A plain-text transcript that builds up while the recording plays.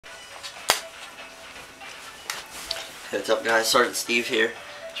Hey, what's up guys, Sergeant Steve here.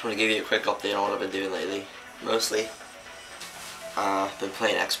 Just want to give you a quick update on what I've been doing lately. Mostly, been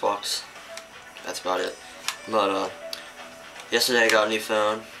playing Xbox. That's about it. But, yesterday I got a new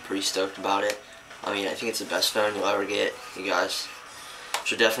phone. Pretty stoked about it. I mean, I think it's the best phone you'll ever get. You guys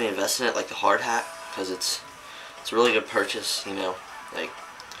should definitely invest in it, like the hard hat, because it's a really good purchase, you know. Like,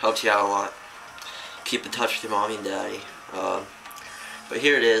 helps you out a lot. Keep in touch with your mommy and daddy. But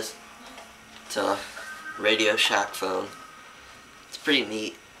here it is. It's a Radio Shack phone. It's pretty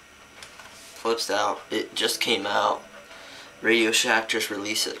neat. Flips out. It just came out. Radio Shack just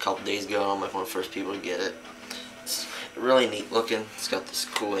released it a couple days ago, and I'm like one of the first people to get it. It's really neat looking. It's got this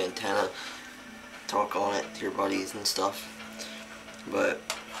cool antenna. Talk on it to your buddies and stuff. But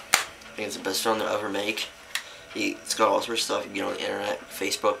I think it's the best phone they'll ever make. It's got all sorts of stuff you can get on the internet,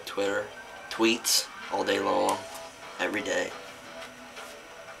 Facebook, Twitter, tweets all day long, every day.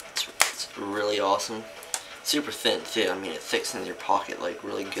 It's really awesome. Super thin too. I mean, it fits in your pocket like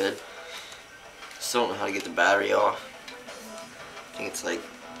really good. Still don't know how to get the battery off. I think it's like,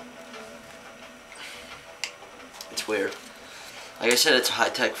 it's weird. Like I said, it's a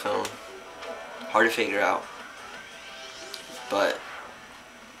high-tech phone. Hard to figure out, but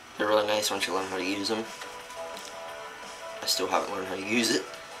they're really nice once you learn how to use them. I still haven't learned how to use it.